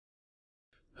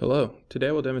Hello, today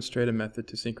I will demonstrate a method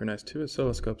to synchronize two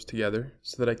oscilloscopes together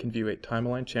so that I can view 8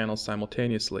 time-aligned channels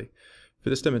simultaneously.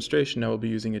 For this demonstration I will be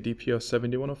using a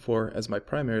DPO7104 as my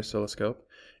primary oscilloscope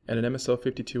and an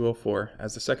MSO5204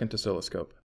 as the second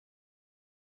oscilloscope.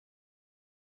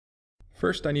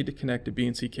 First I need to connect a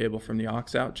B&C cable from the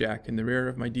aux out jack in the rear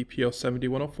of my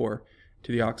DPO7104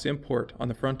 to the aux in port on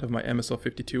the front of my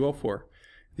MSO5204.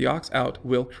 The aux out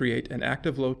will create an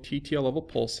active low TTL level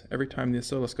pulse every time the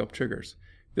oscilloscope triggers.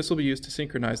 This will be used to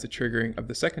synchronize the triggering of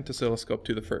the second oscilloscope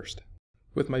to the first.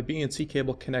 With my B&C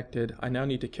cable connected, I now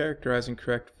need to characterize and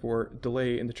correct for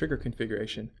delay in the trigger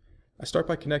configuration. I start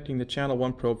by connecting the channel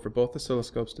 1 probe for both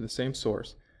oscilloscopes to the same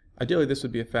source. Ideally this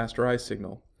would be a fast rise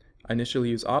signal. I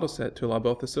initially use auto set to allow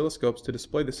both oscilloscopes to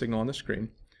display the signal on the screen.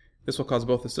 This will cause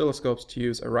both oscilloscopes to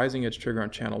use a rising edge trigger on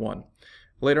channel 1.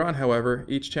 Later on, however,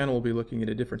 each channel will be looking at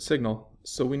a different signal,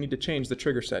 so we need to change the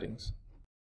trigger settings.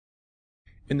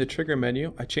 In the trigger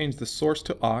menu, I change the source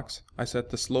to aux, I set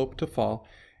the slope to fall,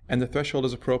 and the threshold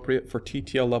is appropriate for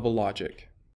TTL level logic.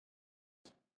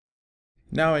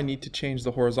 Now I need to change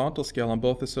the horizontal scale on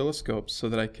both oscilloscopes so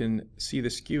that I can see the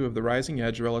skew of the rising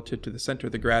edge relative to the center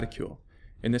of the graticule.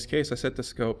 In this case, I set the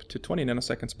scope to 20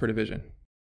 nanoseconds per division.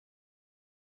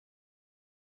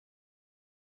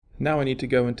 Now I need to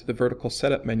go into the vertical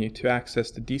setup menu to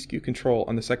access the D-skew control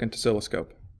on the second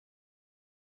oscilloscope.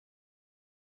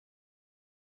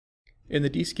 In the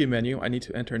D-skew menu, I need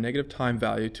to enter a negative time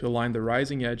value to align the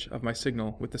rising edge of my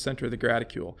signal with the center of the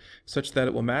graticule, such that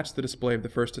it will match the display of the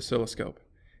first oscilloscope.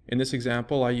 In this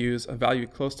example, I use a value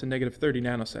close to negative 30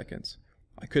 nanoseconds.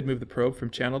 I could move the probe from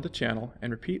channel to channel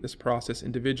and repeat this process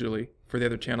individually for the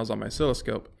other channels on my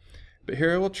oscilloscope. But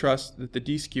here I will trust that the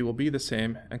D-skew will be the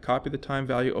same and copy the time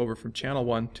value over from channel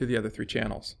 1 to the other 3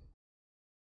 channels.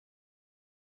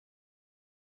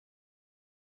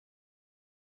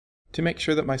 To make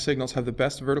sure that my signals have the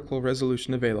best vertical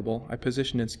resolution available, I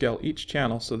position and scale each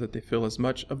channel so that they fill as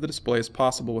much of the display as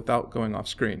possible without going off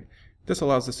screen. This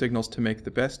allows the signals to make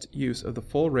the best use of the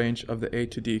full range of the A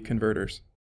to D converters.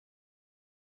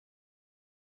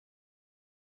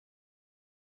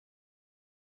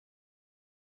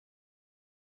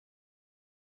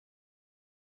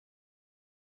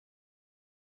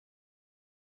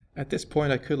 At this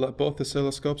point I could let both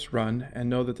oscilloscopes run and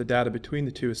know that the data between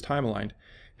the two is time-aligned.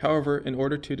 However, in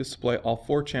order to display all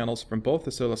 4 channels from both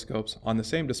oscilloscopes on the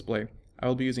same display, I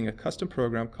will be using a custom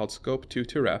program called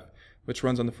Scope2-Ref, which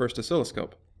runs on the first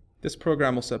oscilloscope. This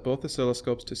program will set both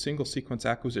oscilloscopes to single sequence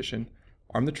acquisition,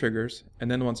 arm the triggers, and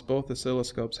then once both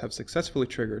oscilloscopes have successfully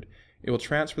triggered, it will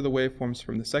transfer the waveforms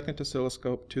from the second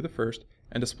oscilloscope to the first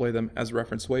and display them as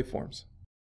reference waveforms.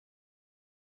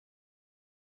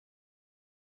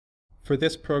 For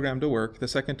this program to work, the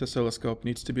second oscilloscope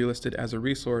needs to be listed as a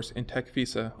resource in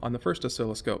TechVisa on the first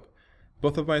oscilloscope.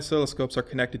 Both of my oscilloscopes are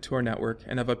connected to our network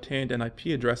and have obtained an IP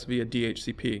address via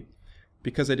DHCP.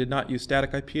 Because I did not use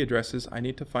static IP addresses, I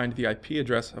need to find the IP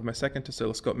address of my second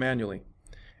oscilloscope manually.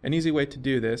 An easy way to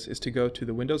do this is to go to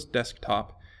the Windows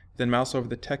desktop, then mouse over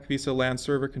the TechVisa LAN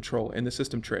server control in the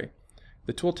system tray.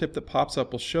 The tooltip that pops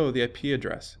up will show the IP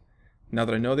address. Now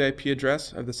that I know the IP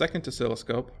address of the second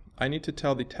oscilloscope, I need to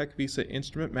tell the TechVisa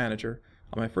Instrument Manager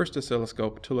on my first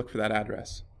oscilloscope to look for that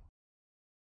address.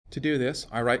 To do this,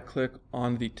 I right-click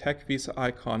on the TechVisa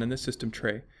icon in the system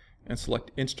tray and select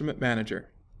Instrument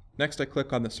Manager. Next I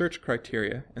click on the search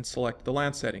criteria and select the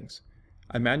LAN settings.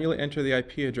 I manually enter the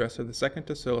IP address of the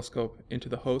second oscilloscope into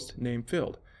the host name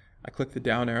field. I click the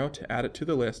down arrow to add it to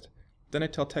the list, then I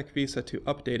tell TechVisa to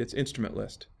update its instrument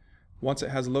list. Once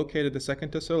it has located the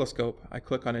second oscilloscope, I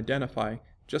click on Identify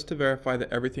just to verify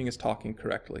that everything is talking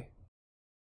correctly.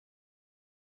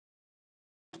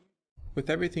 With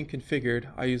everything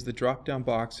configured, I use the drop-down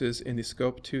boxes in the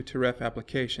Scope2-Ref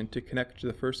application to connect to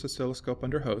the first oscilloscope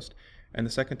under host and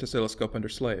the second oscilloscope under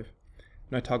slave.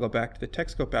 Now I toggle back to the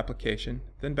TechScope application,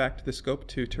 then back to the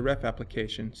Scope2-Ref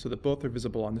application so that both are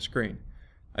visible on the screen.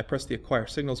 I press the Acquire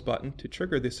Signals button to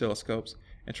trigger the oscilloscopes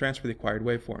and transfer the acquired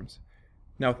waveforms.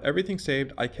 Now with everything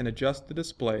saved, I can adjust the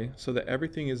display so that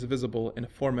everything is visible in a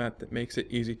format that makes it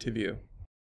easy to view.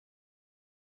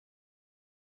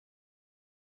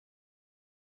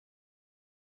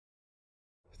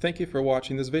 Thank you for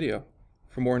watching this video.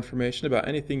 For more information about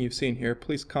anything you've seen here,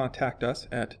 please contact us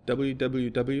at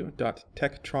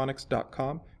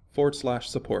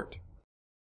www.tektronics.com/support.